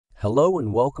Hello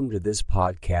and welcome to this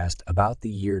podcast about the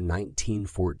year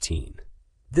 1914.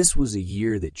 This was a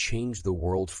year that changed the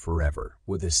world forever,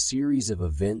 with a series of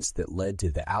events that led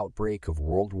to the outbreak of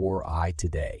World War I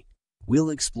today. We'll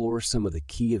explore some of the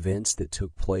key events that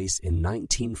took place in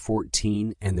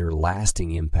 1914 and their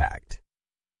lasting impact.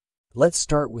 Let's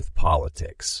start with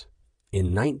politics.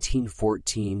 In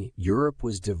 1914, Europe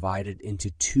was divided into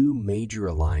two major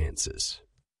alliances.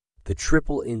 The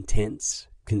Triple Entente,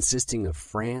 consisting of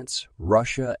France,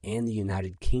 Russia, and the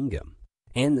United Kingdom,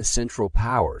 and the Central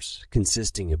Powers,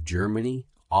 consisting of Germany,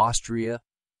 Austria.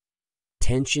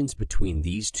 Tensions between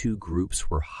these two groups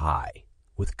were high,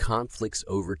 with conflicts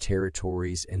over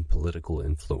territories and political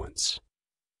influence.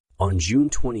 On June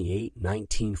 28,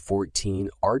 1914,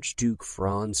 Archduke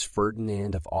Franz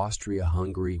Ferdinand of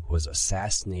Austria-Hungary was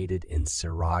assassinated in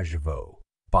Sarajevo,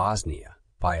 Bosnia,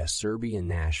 by a Serbian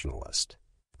nationalist.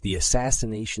 The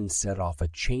assassination set off a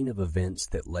chain of events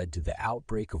that led to the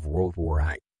outbreak of World War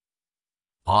I.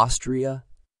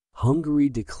 Hungary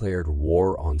declared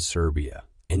war on Serbia,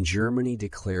 and Germany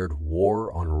declared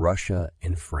war on Russia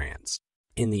and France.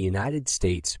 In the United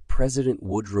States, President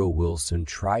Woodrow Wilson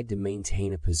tried to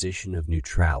maintain a position of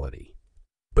neutrality,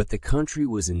 but the country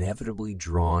was inevitably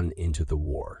drawn into the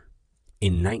war.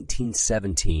 In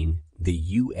 1917, the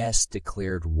U.S.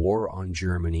 declared war on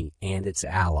Germany and its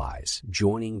allies,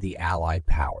 joining the Allied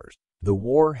powers. The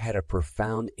war had a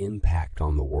profound impact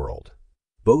on the world,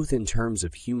 both in terms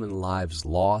of human lives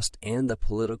lost and the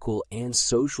political and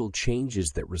social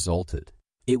changes that resulted.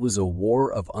 It was a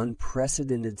war of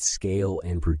unprecedented scale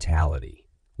and brutality,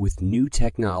 with new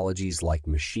technologies like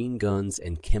machine guns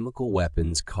and chemical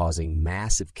weapons causing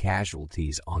massive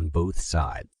casualties on both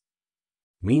sides.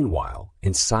 Meanwhile,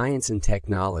 in science and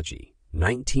technology,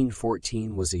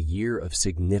 1914 was a year of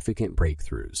significant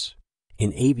breakthroughs.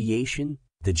 In aviation,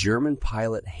 the German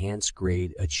pilot Hans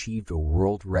Grade achieved a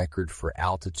world record for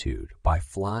altitude by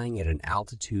flying at an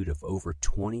altitude of over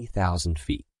 20,000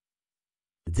 feet.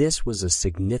 This was a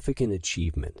significant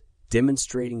achievement,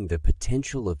 demonstrating the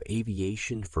potential of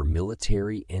aviation for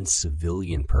military and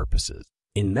civilian purposes.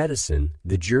 In medicine,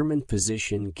 the German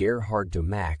physician Gerhard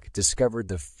Domagk discovered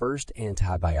the first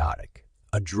antibiotic,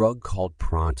 a drug called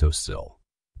Prontosil.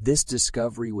 This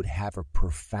discovery would have a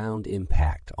profound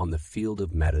impact on the field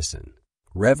of medicine,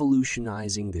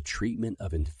 revolutionizing the treatment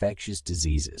of infectious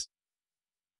diseases.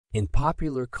 In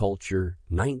popular culture,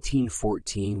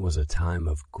 1914 was a time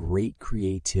of great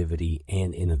creativity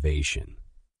and innovation.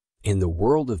 In the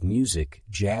world of music,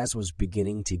 jazz was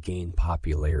beginning to gain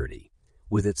popularity,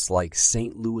 with its like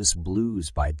St. Louis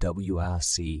Blues by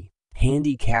W.I.C.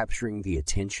 handy capturing the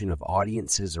attention of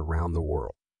audiences around the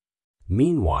world.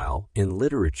 Meanwhile, in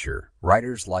literature,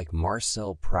 writers like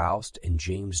Marcel Proust and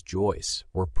James Joyce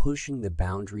were pushing the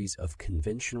boundaries of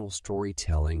conventional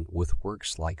storytelling with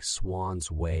works like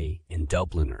Swann's Way and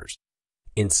Dubliners.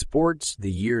 In sports, the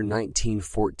year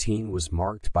 1914 was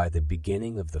marked by the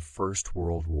beginning of the First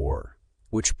World War,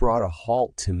 which brought a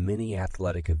halt to many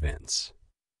athletic events.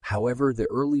 However, the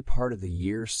early part of the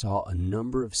year saw a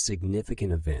number of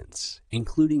significant events,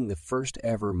 including the first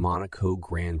ever Monaco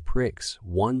Grand Prix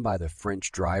won by the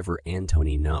French driver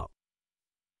Antoine.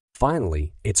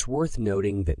 Finally, it's worth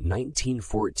noting that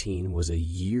 1914 was a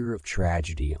year of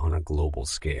tragedy on a global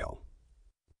scale.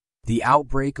 The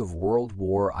outbreak of World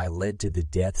War I led to the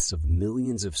deaths of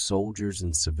millions of soldiers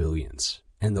and civilians,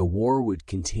 and the war would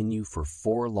continue for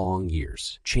 4 long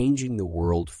years, changing the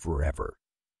world forever.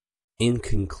 In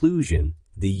conclusion,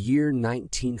 the year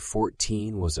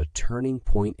 1914 was a turning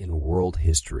point in world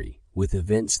history, with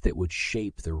events that would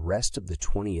shape the rest of the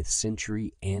 20th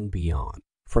century and beyond.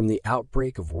 From the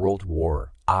outbreak of World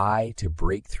War I to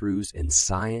breakthroughs in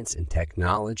science and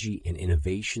technology and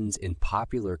innovations in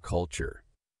popular culture,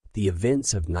 the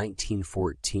events of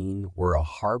 1914 were a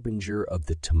harbinger of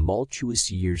the tumultuous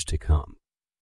years to come.